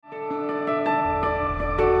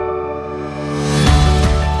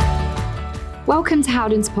Welcome to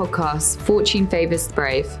Howden's podcast, Fortune Favours the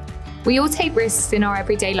Brave. We all take risks in our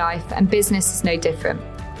everyday life and business is no different.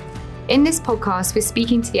 In this podcast, we're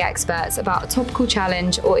speaking to the experts about a topical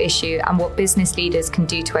challenge or issue and what business leaders can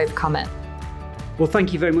do to overcome it. Well,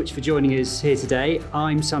 thank you very much for joining us here today.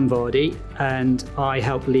 I'm Sam Vardy and I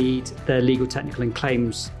help lead the legal, technical and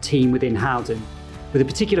claims team within Howden, with a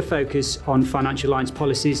particular focus on financial lines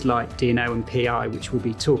policies like D&O and PI, which we'll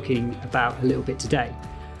be talking about a little bit today.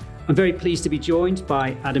 I'm very pleased to be joined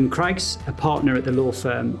by Adam Craggs, a partner at the law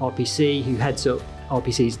firm RPC, who heads up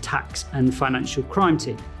RPC's tax and financial crime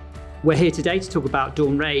team. We're here today to talk about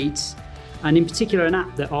Dawn Raids, and in particular an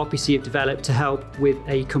app that RPC have developed to help with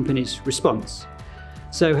a company's response.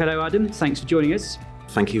 So hello Adam, thanks for joining us.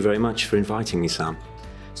 Thank you very much for inviting me, Sam.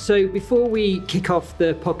 So before we kick off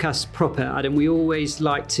the podcast proper, Adam, we always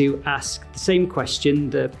like to ask the same question.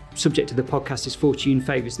 The subject of the podcast is Fortune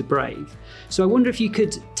Favours the Brave. So I wonder if you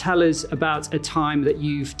could tell us about a time that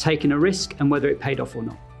you've taken a risk and whether it paid off or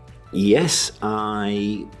not. Yes,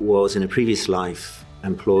 I was in a previous life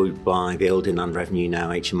employed by the old Inland Revenue, now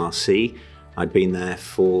HMRC. I'd been there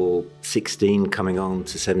for 16, coming on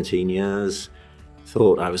to 17 years.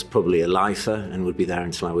 Thought I was probably a lifer and would be there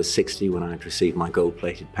until I was 60 when I'd received my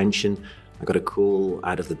gold-plated pension. I got a call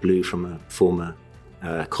out of the blue from a former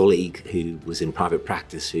colleague who was in private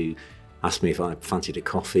practice who asked me if I fancied a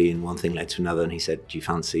coffee, and one thing led to another, and he said, do you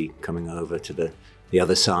fancy coming over to the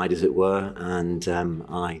other side, as it were? And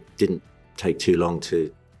I didn't take too long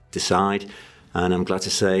to decide, and I'm glad to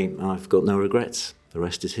say I've got no regrets. The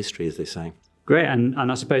rest is history, as they say. Great, and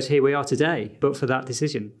I suppose here we are today, but for that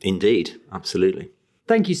decision. Indeed, absolutely.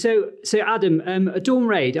 Thank you. So Adam, a Dawn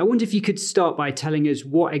Raid, I wonder if you could start by telling us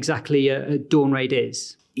what exactly a Dawn Raid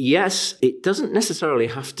is. Yes, it doesn't necessarily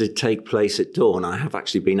have to take place at dawn. I have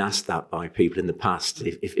actually been asked that by people in the past.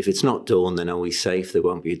 If it's not dawn, then are we safe? There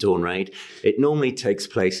won't be a Dawn Raid. It normally takes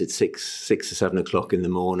place at 6 or 7 o'clock in the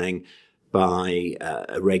morning by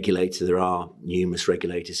a regulator. There are numerous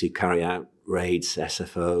regulators who carry out raids,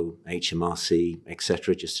 SFO, HMRC,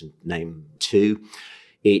 etc., just to name two.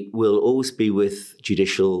 It will always be with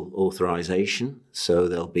judicial authorisation, so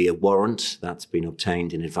there'll be a warrant that's been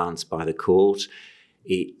obtained in advance by the court.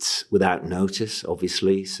 It's without notice,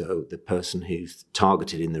 obviously, so the person who's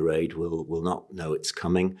targeted in the raid will not know it's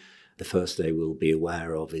coming. The first they will be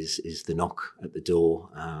aware of is the knock at the door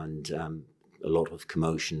and a lot of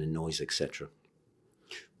commotion and noise, etc.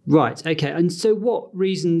 Right, okay. And so what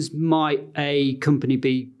reasons might a company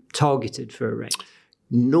be targeted for a raid?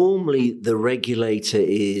 Normally, the regulator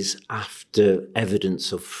is after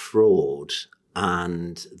evidence of fraud,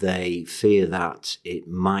 and they fear that it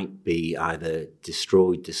might be either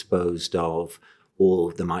destroyed, disposed of,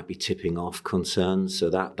 or there might be tipping off concerns. So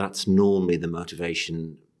that's normally the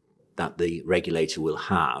motivation that the regulator will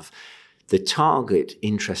have. The target,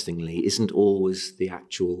 interestingly, isn't always the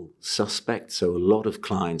actual suspect. So a lot of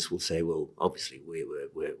clients will say, well, obviously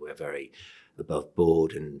we're very above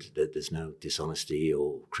board and there's no dishonesty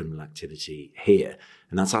or criminal activity here.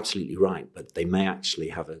 And that's absolutely right. But they may actually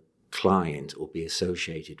have a client or be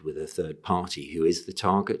associated with a third party who is the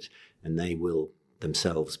target, and they will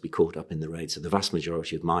themselves be caught up in the raid. So the vast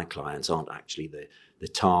majority of my clients aren't actually the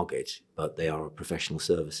target, but they are a professional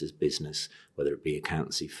services business, whether it be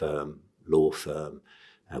accountancy firm, law firm,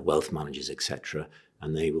 wealth managers, etc.,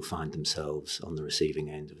 and they will find themselves on the receiving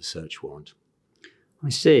end of a search warrant. I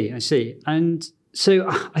see. And so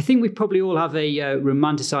I think we probably all have a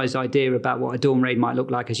romanticised idea about what a dawn raid might look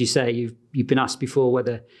like. As you say, you've been asked before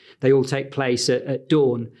whether they all take place at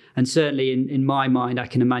dawn. And certainly in my mind, I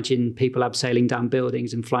can imagine people abseiling down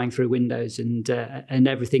buildings and flying through windows and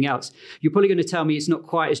everything else. You're probably going to tell me it's not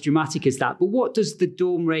quite as dramatic as that. But what does the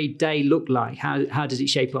dawn raid day look like? How does it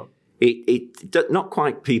shape up? It not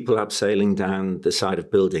quite people abseiling down the side of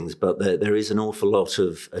buildings, but there is an awful lot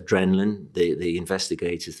of adrenaline. The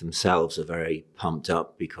investigators themselves are very pumped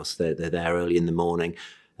up because they're there early in the morning.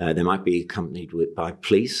 They might be accompanied by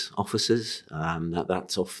police officers.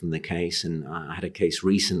 That's often the case. And I had a case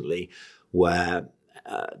recently where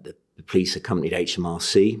the police accompanied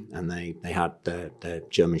HMRC and they had their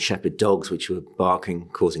German Shepherd dogs, which were barking,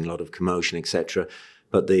 causing a lot of commotion, etc.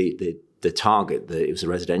 But the target, it was a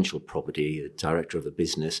residential property, the director of the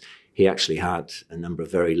business, he actually had a number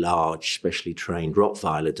of very large, specially trained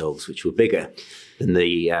Rottweiler dogs, which were bigger than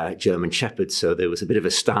the German Shepherds. So there was a bit of a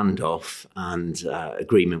standoff, and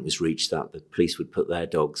agreement was reached that the police would put their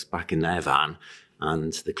dogs back in their van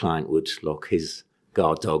and the client would lock his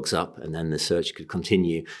guard dogs up, and then the search could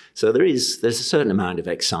continue. So there's a certain amount of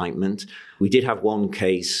excitement. We did have one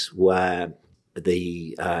case where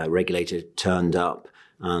the regulator turned up,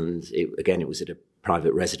 and it was at a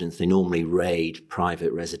private residence. They normally raid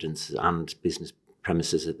private residence and business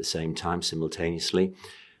premises at the same time simultaneously.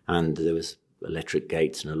 And there was electric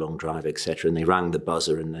gates and a long drive, etc. And they rang the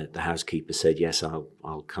buzzer, and the housekeeper said, "Yes,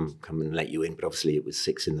 I'll come and let you in." But obviously it was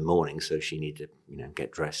 6 a.m, so she needed to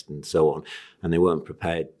get dressed and so on. And they weren't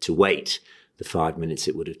prepared to wait the 5 minutes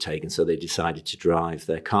it would have taken, so they decided to drive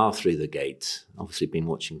their car through the gates. Obviously been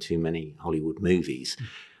watching too many Hollywood movies.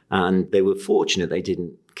 And they were fortunate they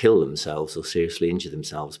didn't kill themselves or seriously injure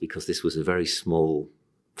themselves, because this was a very small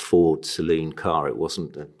Ford saloon car. It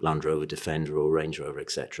wasn't a Land Rover Defender or Range Rover,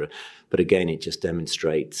 etc. But again, it just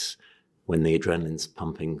demonstrates when the adrenaline's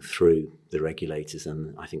pumping through the regulators,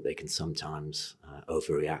 and I think they can sometimes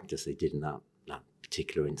overreact, as they did in that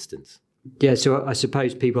particular instance. Yeah, so I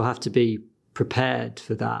suppose people have to be prepared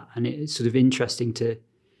for that, and it's sort of interesting to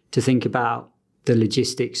think about the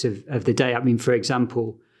logistics of the day. I mean, for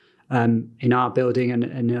example, in our building and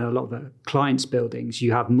in a lot of our clients' buildings,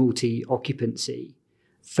 you have multi-occupancy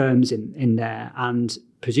firms in there, and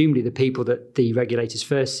presumably the people that the regulators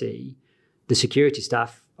first see, the security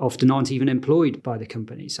staff, often aren't even employed by the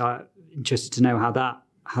company. So I'm interested to know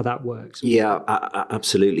how that works. Yeah,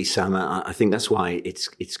 absolutely, Sam. I think that's why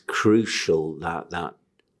it's crucial that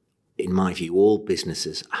in my view, all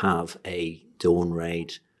businesses have a dawn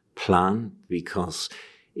raid plan, because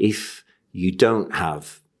if you don't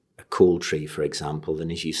have a call tree, for example, then,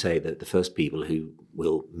 as you say, that the first people who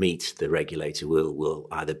will meet the regulator will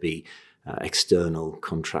either be external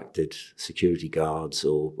contracted security guards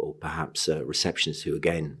or perhaps receptionists who,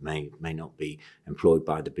 again, may not be employed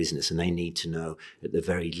by the business, and they need to know at the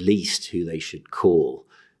very least who they should call,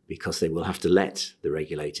 because they will have to let the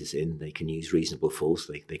regulators in. They can use reasonable force.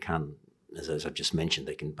 They can, as I've just mentioned,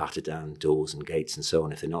 they can batter down doors and gates and so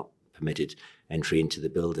on if they're not permitted entry into the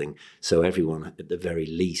building. So everyone at the very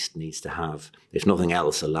least needs to have, if nothing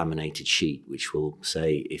else, a laminated sheet which will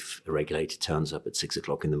say, if a regulator turns up at 6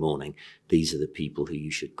 o'clock in the morning, these are the people who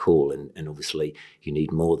you should call. And obviously you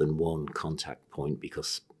need more than one contact point,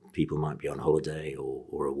 because people might be on holiday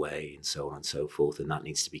or away and so on and so forth, and that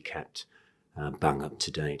needs to be kept bang up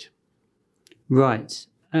to date. Right.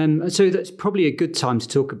 So that's probably a good time to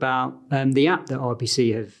talk about the app that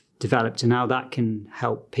RPC have developed and how that can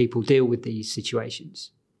help people deal with these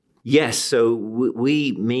situations. Yes, so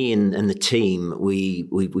me and the team,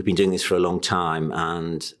 we've been doing this for a long time,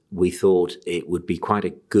 and we thought it would be quite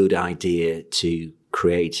a good idea to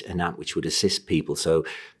create an app which would assist people. So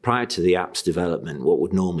prior to the app's development, what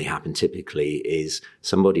would normally happen typically is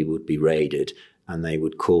somebody would be raided and they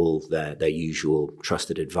would call their usual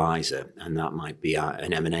trusted advisor, and that might be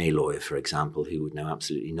an M&A lawyer, for example, who would know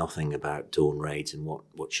absolutely nothing about dawn raids and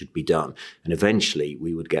what should be done. And eventually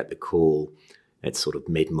we would get the call at sort of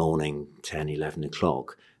mid-morning, 10, 11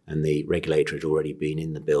 o'clock, and the regulator had already been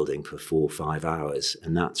in the building for 4 or 5 hours.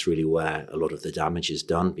 And that's really where a lot of the damage is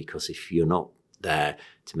done, because if you're not there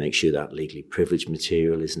to make sure that legally privileged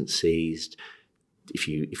material isn't seized, if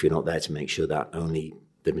you're not there to make sure that only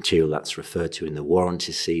the material that's referred to in the warrant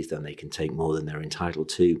is seized, then they can take more than they're entitled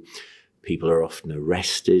to. People are often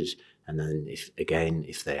arrested, and then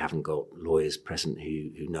if they haven't got lawyers present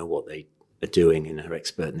who know what they are doing and are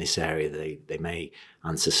expert in this area, they may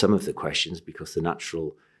answer some of the questions, because the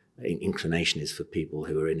natural inclination is for people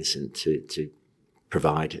who are innocent to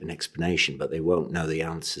provide an explanation, but they won't know the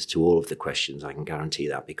answers to all of the questions. I can guarantee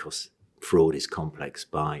that, because fraud is complex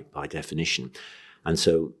by definition. And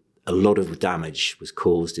so a lot of damage was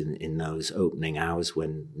caused in those opening hours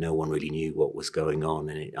when no one really knew what was going on.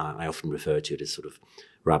 And I often refer to it as sort of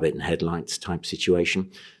rabbit and headlights type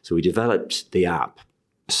situation. So we developed the app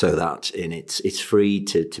so that it's free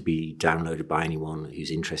to be downloaded by anyone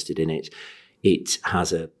who's interested in it. It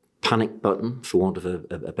has a panic button, for want of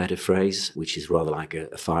a better phrase, which is rather like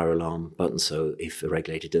a fire alarm button. So if a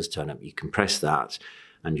regulator does turn up, you can press that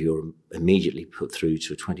and you're immediately put through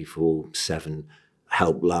to a 24/7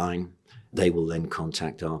 helpline. They will then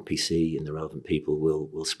contact RPC, and the relevant people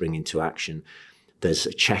will spring into action. There's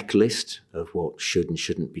a checklist of what should and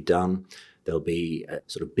shouldn't be done. There'll be a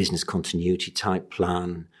sort of business continuity type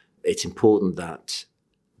plan. It's important that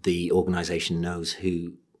the organisation knows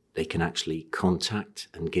who they can actually contact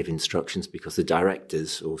and give instructions, because the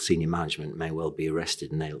directors or senior management may well be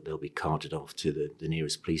arrested and they'll be carted off to the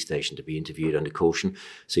nearest police station to be interviewed under caution.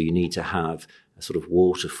 So you need to have a sort of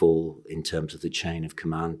waterfall in terms of the chain of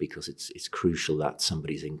command, because it's crucial that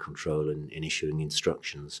somebody's in control and in issuing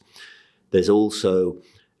instructions. There's also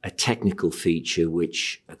a technical feature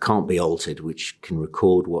which can't be altered, which can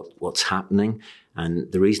record what's happening.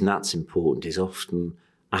 And the reason that's important is often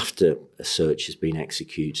after a search has been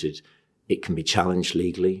executed, it can be challenged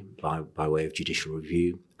legally by way of judicial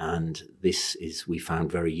review. And this is, we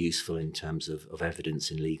found, very useful in terms of evidence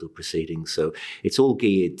in legal proceedings. So it's all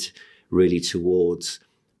geared really towards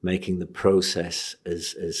making the process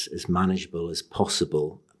as manageable as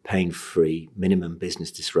possible, pain-free, minimum business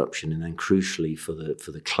disruption, and then crucially for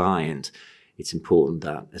the client, it's important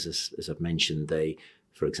that, as I've mentioned, they,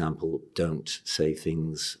 for example, don't say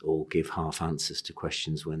things or give half answers to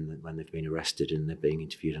questions when they've been arrested and they're being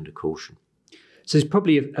interviewed under caution. So there's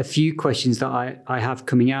probably a few questions that I have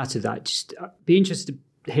coming out of that. Just be interested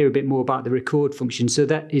to hear a bit more about the record function. So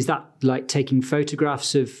is that like taking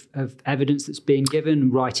photographs of evidence that's being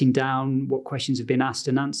given, writing down what questions have been asked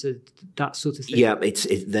and answered, that sort of thing? Yeah,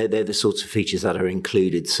 they're the sorts of features that are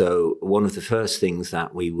included. So one of the first things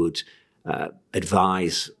that we would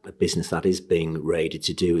advise a business that is being raided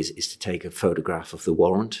to do is to take a photograph of the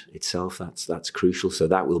warrant itself. That's crucial. So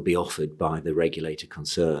that will be offered by the regulator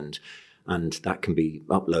concerned. And that can be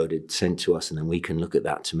uploaded, sent to us, and then we can look at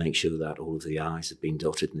that to make sure that all of the I's have been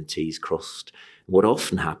dotted and the T's crossed. What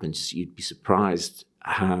often happens is you'd be surprised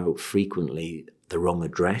how frequently the wrong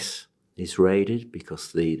address is raided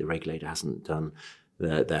because the regulator hasn't done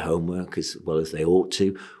their homework as well as they ought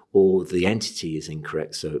to, or the entity is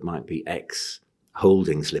incorrect. So it might be X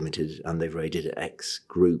Holdings Limited and they've raided at X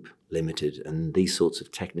Group Limited. And these sorts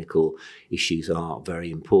of technical issues are very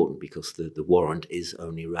important because the warrant is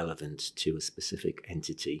only relevant to a specific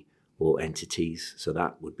entity or entities. So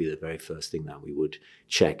that would be the very first thing that we would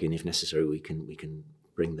check. And if necessary, we can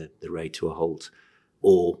bring the raid to a halt,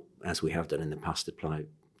 or, as we have done in the past, apply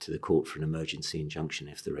to the court for an emergency injunction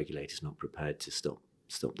if the regulator is not prepared to stop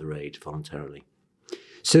the raid voluntarily.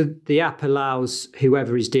 So the app allows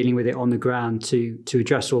whoever is dealing with it on the ground to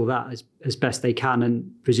address all that as best they can,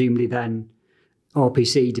 and presumably then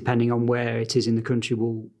RPC, depending on where it is in the country,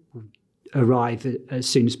 will arrive as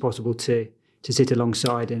soon as possible to sit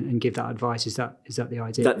alongside and give that advice. Is that the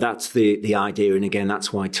idea? That's the idea, and again,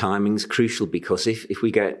 that's why timing's crucial, because if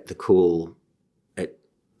we get the call at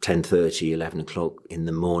 10:30, 11 o'clock in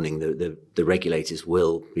the morning, the regulators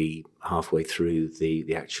will be halfway through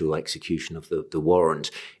the actual execution of the warrant.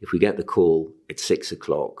 If we get the call at 6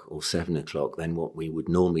 o'clock or 7 o'clock, then what we would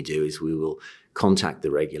normally do is we will contact the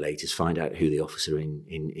regulators, find out who the officer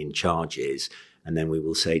in charge is, and then we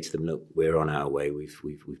will say to them, look, we're on our way,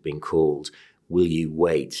 we've been called. Will you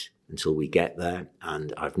wait until we get there?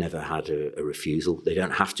 And I've never had a refusal. They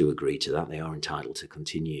don't have to agree to that. They are entitled to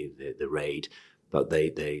continue the raid. But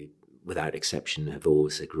they, without exception, have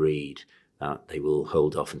always agreed that they will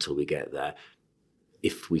hold off until we get there.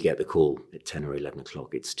 If we get the call at 10 or 11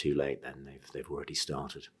 o'clock, it's too late. Then they've already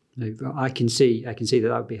started. I can see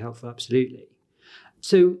that would be helpful. Absolutely.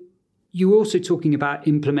 So you were also talking about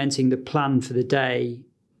implementing the plan for the day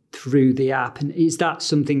through the app, and is that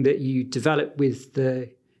something that you develop with the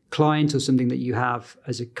client, or something that you have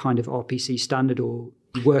as a kind of RPC standard, or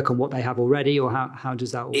work on what they have already, or how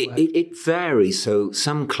does that all work? It varies. So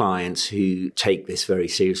some clients who take this very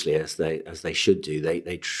seriously, as they should do,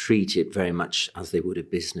 they treat it very much as they would a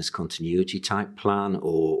business continuity type plan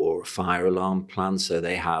or a fire alarm plan. So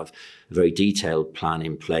they have a very detailed plan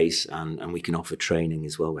in place, and we can offer training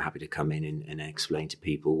as well. We're happy to come in and explain to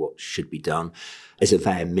people what should be done. As a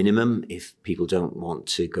bare minimum, if people don't want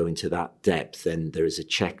to go into that depth, then there is a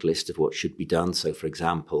checklist of what should be done. So, for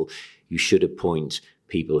example, you should appoint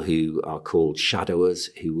people who are called shadowers,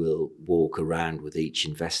 who will walk around with each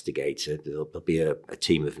investigator. There'll be a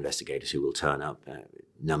team of investigators who will turn up.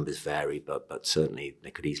 Numbers vary, but certainly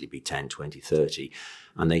there could easily be 10, 20, 30.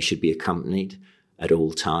 And they should be accompanied at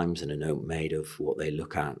all times, and a note made of what they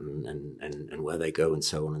look at and where they go and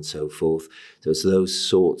so on and so forth. So it's those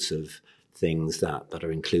sorts of things that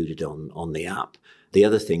are included on the app. The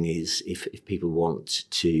other thing is if people want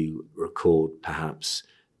to record perhaps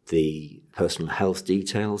the personal health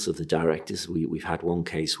details of the directors. We've had one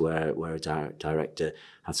case where a director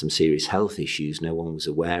had some serious health issues. No one was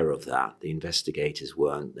aware of that. The investigators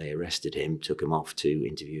weren't. They arrested him, took him off to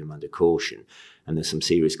interview him under caution. And there's some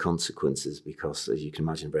serious consequences because, as you can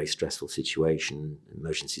imagine, a very stressful situation.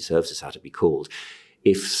 Emergency services had to be called.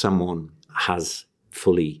 If someone has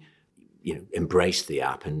fully embraced the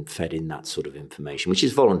app and fed in that sort of information, which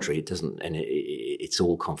is voluntary, it's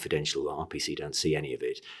all confidential, the RPC don't see any of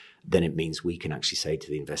it, then it means we can actually say to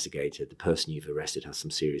the investigator, the person you've arrested has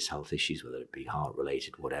some serious health issues, whether it be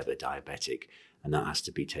heart-related, whatever, diabetic, and that has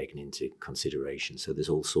to be taken into consideration. So there's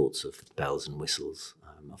all sorts of bells and whistles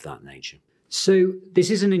of that nature. So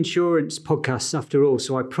this is an insurance podcast after all,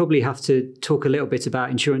 so I probably have to talk a little bit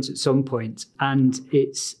about insurance at some point, and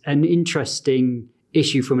it's an interesting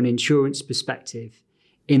issue from an insurance perspective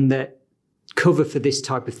in that cover for this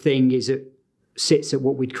type of thing is sits at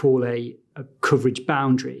what we'd call a coverage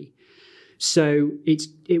boundary. So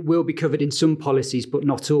it will be covered in some policies, but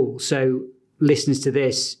not all. So listeners to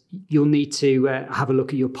this, you'll need to have a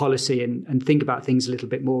look at your policy and think about things a little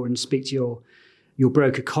bit more and speak to your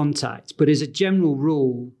broker contact. But as a general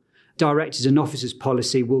rule, directors and officers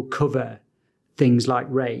policy will cover things like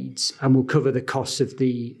raids and will cover the costs of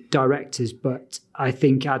the directors. But I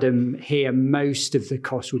think, Adam, here, most of the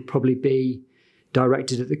costs would probably be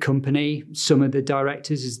directed at the company. Some of the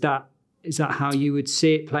directors, is that how you would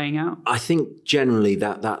see it playing out? I think generally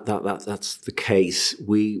that's the case.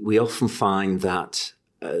 We often find that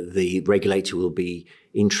the regulator will be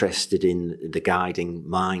interested in the guiding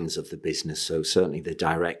minds of the business. So certainly the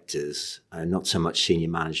directors, not so much senior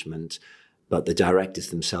management, but the directors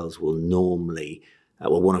themselves will normally,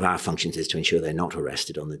 one of our functions is to ensure they're not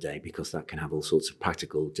arrested on the day, because that can have all sorts of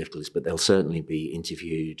practical difficulties, but they'll certainly be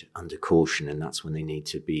interviewed under caution, and that's when they need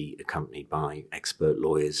to be accompanied by expert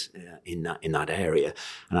lawyers in that area.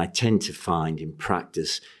 And I tend to find in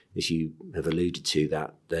practice, as you have alluded to,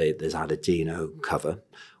 that there's either D&O cover,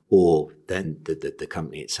 or then the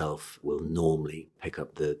company itself will normally pick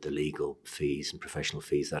up the legal fees and professional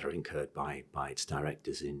fees that are incurred by its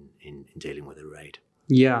directors in dealing with a raid.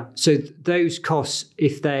 Yeah, so those costs,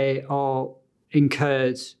 if they are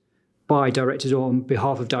incurred by directors or on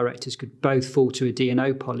behalf of directors, could both fall to a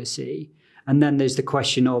D&O policy. And then there's the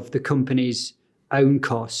question of the company's own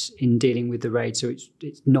costs in dealing with the raid. So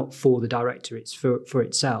it's not for the director, it's for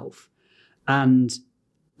itself. And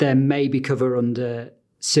there may be cover under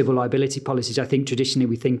civil liability policies. I think traditionally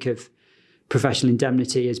we think of professional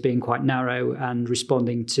indemnity as being quite narrow and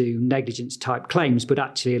responding to negligence type claims, but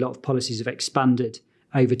actually a lot of policies have expanded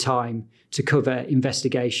over time to cover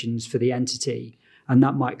investigations for the entity, and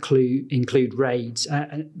that might include raids.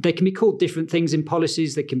 They can be called different things in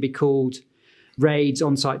policies. They can be called raids,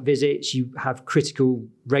 on-site visits. You have critical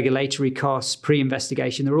regulatory costs,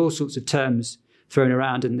 pre-investigation. There are all sorts of terms thrown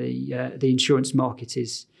around, and the insurance market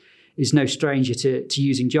is no stranger to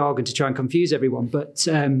using jargon to try and confuse everyone. But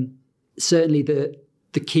certainly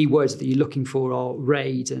the key words that you're looking for are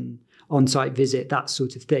raid and on-site visit, that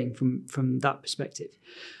sort of thing from that perspective.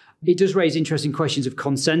 It does raise interesting questions of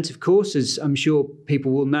consent, of course, as I'm sure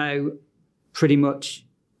people will know. Pretty much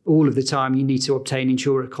all of the time you need to obtain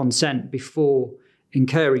insurer consent before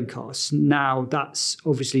incurring costs. Now, that's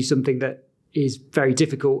obviously something that is very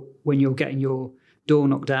difficult when you're getting your door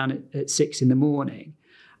knocked down at 6 a.m.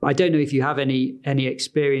 I don't know if you have any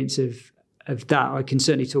experience of that. I can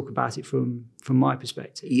certainly talk about it from my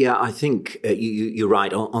perspective. Yeah, I think you're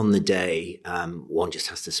right. On the day, one just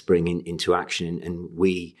has to spring into action, and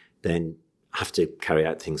we then have to carry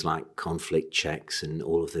out things like conflict checks and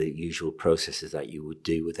all of the usual processes that you would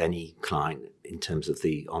do with any client in terms of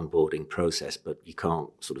the onboarding process. But you can't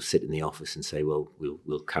sort of sit in the office and say, well,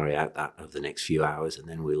 we'll carry out that over the next few hours and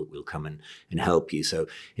then we'll come and help you. So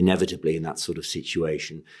inevitably in that sort of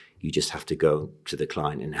situation, you just have to go to the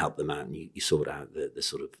client and help them out, and you sort out the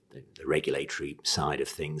sort of the regulatory side of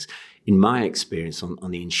things. In my experience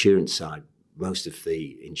on the insurance side, most of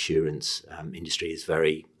the insurance industry is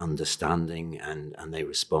very understanding and they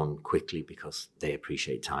respond quickly because they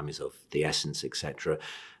appreciate time is of the essence, etc.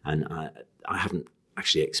 And I haven't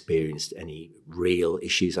actually experienced any real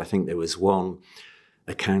issues. I think there was one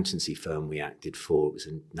accountancy firm we acted for. It was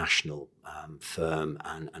a national firm,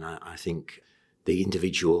 and I think the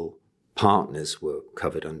individual partners were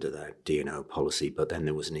covered under their D&O policy, but then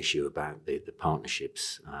there was an issue about the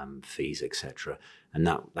partnerships, fees, etc. And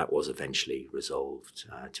that was eventually resolved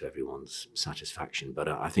to everyone's satisfaction. But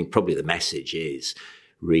I think probably the message is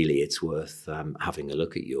really it's worth having a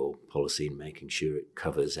look at your policy and making sure it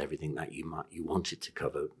covers everything that you want it to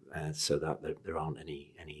cover, so that there aren't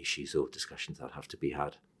any issues or discussions that have to be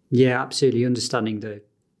had. Yeah, absolutely. Understanding the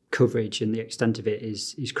coverage and the extent of it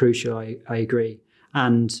is crucial. I agree.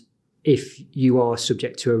 And if you are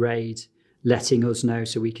subject to a raid, letting us know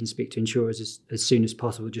so we can speak to insurers as soon as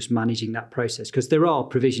possible, just managing that process. Because there are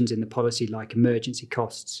provisions in the policy like emergency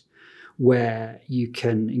costs where you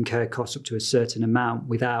can incur costs up to a certain amount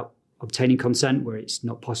without obtaining consent, where it's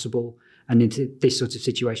not possible. And in this sort of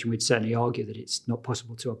situation, we'd certainly argue that it's not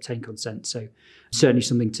possible to obtain consent. So certainly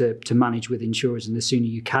something to manage with insurers. And the sooner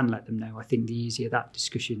you can let them know, I think the easier that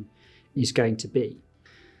discussion is going to be.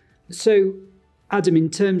 So, Adam, in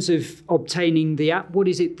terms of obtaining the app, what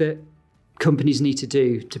is it that companies need to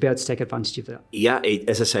do to be able to take advantage of that? Yeah,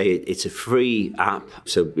 as I say, it's a free app.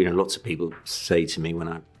 So, lots of people say to me when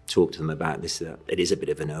I talk to them about this. It is a bit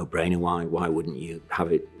of a no-brainer. Why wouldn't you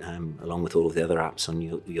have it along with all of the other apps on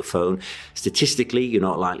your phone? Statistically, you're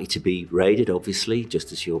not likely to be raided, obviously,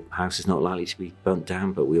 just as your house is not likely to be burnt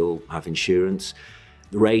down, but we all have insurance.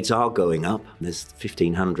 The raids are going up. There's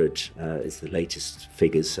 1,500 is the latest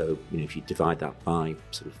figures. So, if you divide that by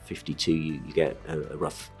sort of 52, you get a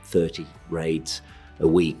rough 30 raids a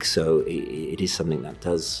week. So it is something that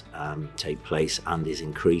does take place and is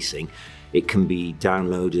increasing. It can be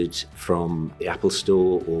downloaded from the Apple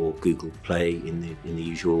Store or Google Play in the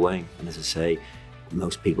usual way. And as I say,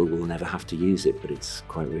 most people will never have to use it, but it's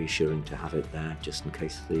quite reassuring to have it there just in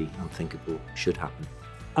case the unthinkable should happen.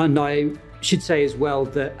 And I should say as well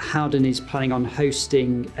that Howden is planning on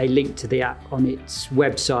hosting a link to the app on its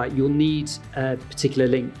website. You'll need a particular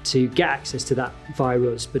link to get access to that via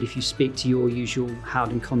us, but if you speak to your usual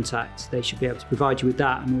Howden contacts, they should be able to provide you with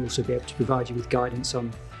that and also be able to provide you with guidance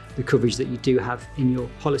on the coverage that you do have in your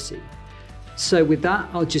policy. So with that,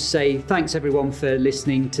 I'll just say thanks everyone for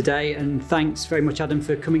listening today, and thanks very much, Adam,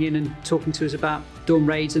 for coming in and talking to us about Dawn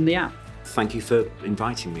Raids and the app. Thank you for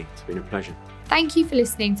inviting me. It's been a pleasure. Thank you for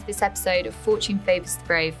listening to this episode of Fortune Favours the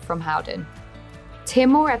Brave from Howden. To hear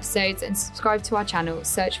more episodes and subscribe to our channel,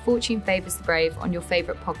 search Fortune Favours the Brave on your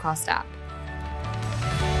favourite podcast app.